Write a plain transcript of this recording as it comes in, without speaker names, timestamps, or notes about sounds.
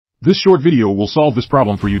This short video will solve this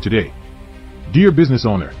problem for you today. Dear business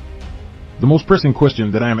owner, the most pressing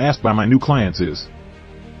question that I am asked by my new clients is,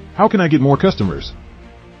 how can I get more customers?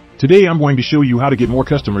 Today I'm going to show you how to get more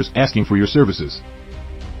customers asking for your services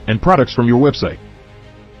and products from your website.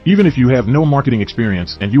 Even if you have no marketing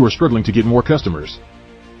experience and you are struggling to get more customers,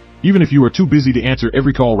 even if you are too busy to answer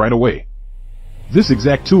every call right away, this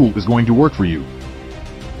exact tool is going to work for you.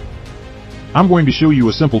 I'm going to show you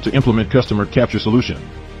a simple to implement customer capture solution.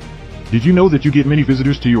 Did you know that you get many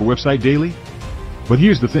visitors to your website daily? But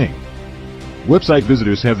here's the thing. Website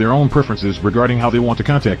visitors have their own preferences regarding how they want to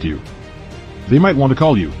contact you. They might want to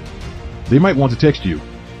call you. They might want to text you.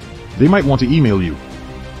 They might want to email you.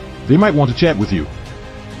 They might want to chat with you.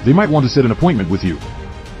 They might want to set an appointment with you.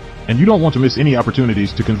 And you don't want to miss any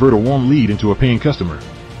opportunities to convert a warm lead into a paying customer.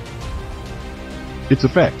 It's a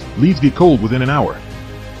fact, leads get cold within an hour.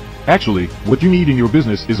 Actually, what you need in your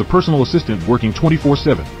business is a personal assistant working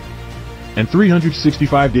 24/7 and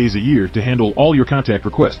 365 days a year to handle all your contact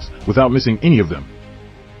requests without missing any of them.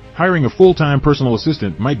 Hiring a full-time personal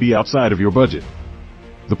assistant might be outside of your budget.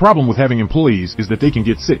 The problem with having employees is that they can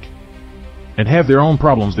get sick and have their own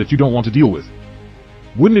problems that you don't want to deal with.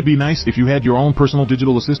 Wouldn't it be nice if you had your own personal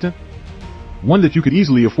digital assistant? One that you could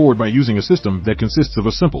easily afford by using a system that consists of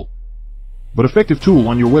a simple but effective tool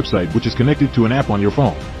on your website which is connected to an app on your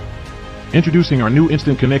phone. Introducing our new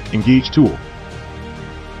Instant Connect Engage tool.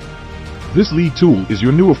 This lead tool is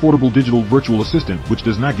your new affordable digital virtual assistant which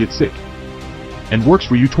does not get sick and works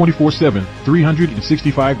for you 24/7,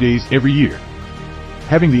 365 days every year.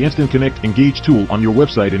 Having the Instant Connect Engage tool on your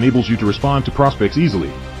website enables you to respond to prospects easily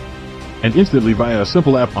and instantly via a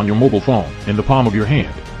simple app on your mobile phone in the palm of your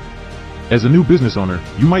hand. As a new business owner,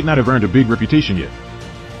 you might not have earned a big reputation yet,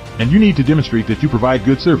 and you need to demonstrate that you provide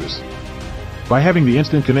good service. By having the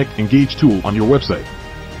Instant Connect Engage tool on your website,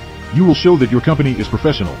 you will show that your company is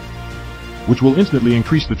professional, which will instantly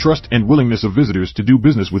increase the trust and willingness of visitors to do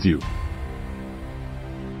business with you.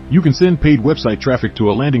 You can send paid website traffic to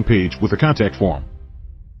a landing page with a contact form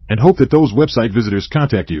and hope that those website visitors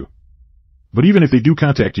contact you. But even if they do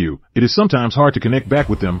contact you, it is sometimes hard to connect back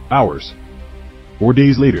with them hours or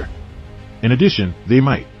days later. In addition, they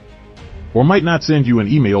might or might not send you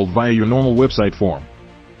an email via your normal website form,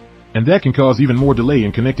 and that can cause even more delay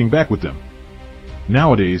in connecting back with them.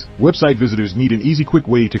 Nowadays, website visitors need an easy, quick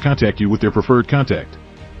way to contact you with their preferred contact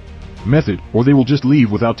method, or they will just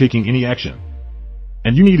leave without taking any action.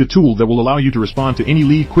 And you need a tool that will allow you to respond to any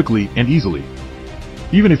lead quickly and easily,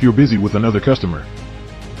 even if you're busy with another customer.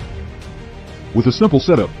 With a simple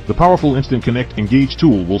setup, the powerful Instant Connect Engage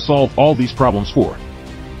tool will solve all these problems for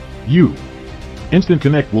you. Instant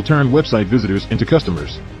Connect will turn website visitors into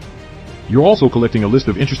customers. You're also collecting a list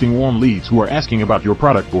of interesting warm leads who are asking about your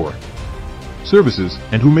product or services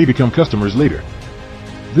and who may become customers later.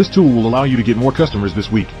 This tool will allow you to get more customers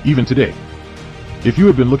this week, even today. If you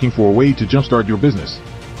have been looking for a way to jumpstart your business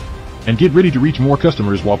and get ready to reach more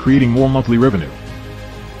customers while creating more monthly revenue,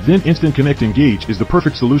 then Instant Connect Engage is the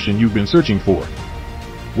perfect solution you've been searching for.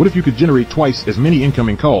 What if you could generate twice as many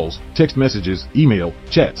incoming calls, text messages, email,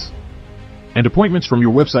 chats, and appointments from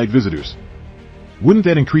your website visitors? Wouldn't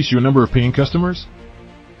that increase your number of paying customers?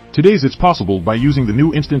 Today's it's possible by using the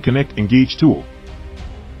new Instant Connect Engage tool.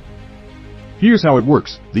 Here's how it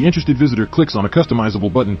works. The interested visitor clicks on a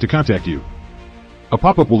customizable button to contact you. A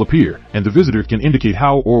pop-up will appear, and the visitor can indicate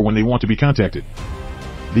how or when they want to be contacted.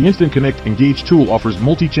 The Instant Connect Engage tool offers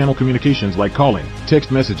multi-channel communications like calling, text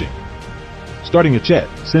messaging, starting a chat,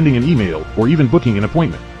 sending an email, or even booking an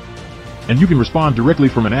appointment. And you can respond directly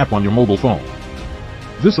from an app on your mobile phone.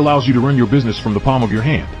 This allows you to run your business from the palm of your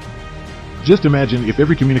hand. Just imagine if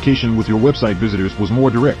every communication with your website visitors was more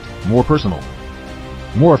direct, more personal,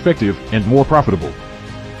 more effective, and more profitable.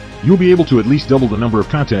 You'll be able to at least double the number of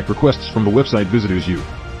contact requests from the website visitors you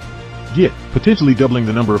get, potentially doubling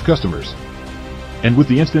the number of customers. And with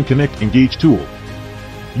the Instant Connect Engage tool,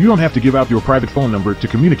 you don't have to give out your private phone number to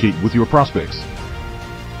communicate with your prospects.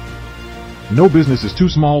 No business is too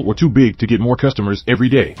small or too big to get more customers every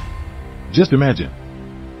day. Just imagine.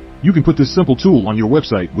 You can put this simple tool on your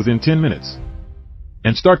website within 10 minutes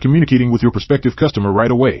and start communicating with your prospective customer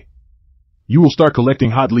right away. You will start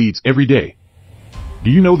collecting hot leads every day.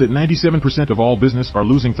 Do you know that 97% of all business are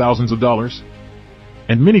losing thousands of dollars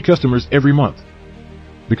and many customers every month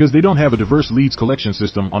because they don't have a diverse leads collection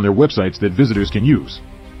system on their websites that visitors can use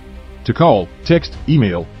to call, text,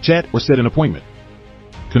 email, chat, or set an appointment?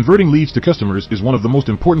 Converting leads to customers is one of the most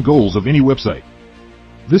important goals of any website.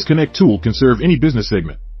 This Connect tool can serve any business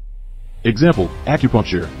segment. Example,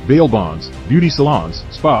 acupuncture, bail bonds, beauty salons,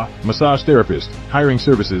 spa, massage therapist, hiring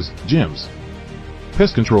services, gyms,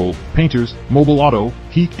 pest control, painters, mobile auto,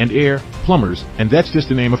 heat and air, plumbers, and that's just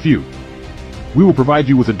to name a few. We will provide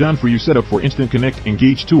you with a done-for-you setup for Instant Connect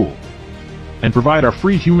Engage tool and provide our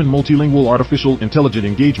free human multilingual artificial intelligent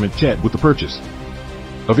engagement chat with the purchase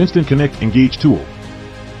of Instant Connect Engage tool.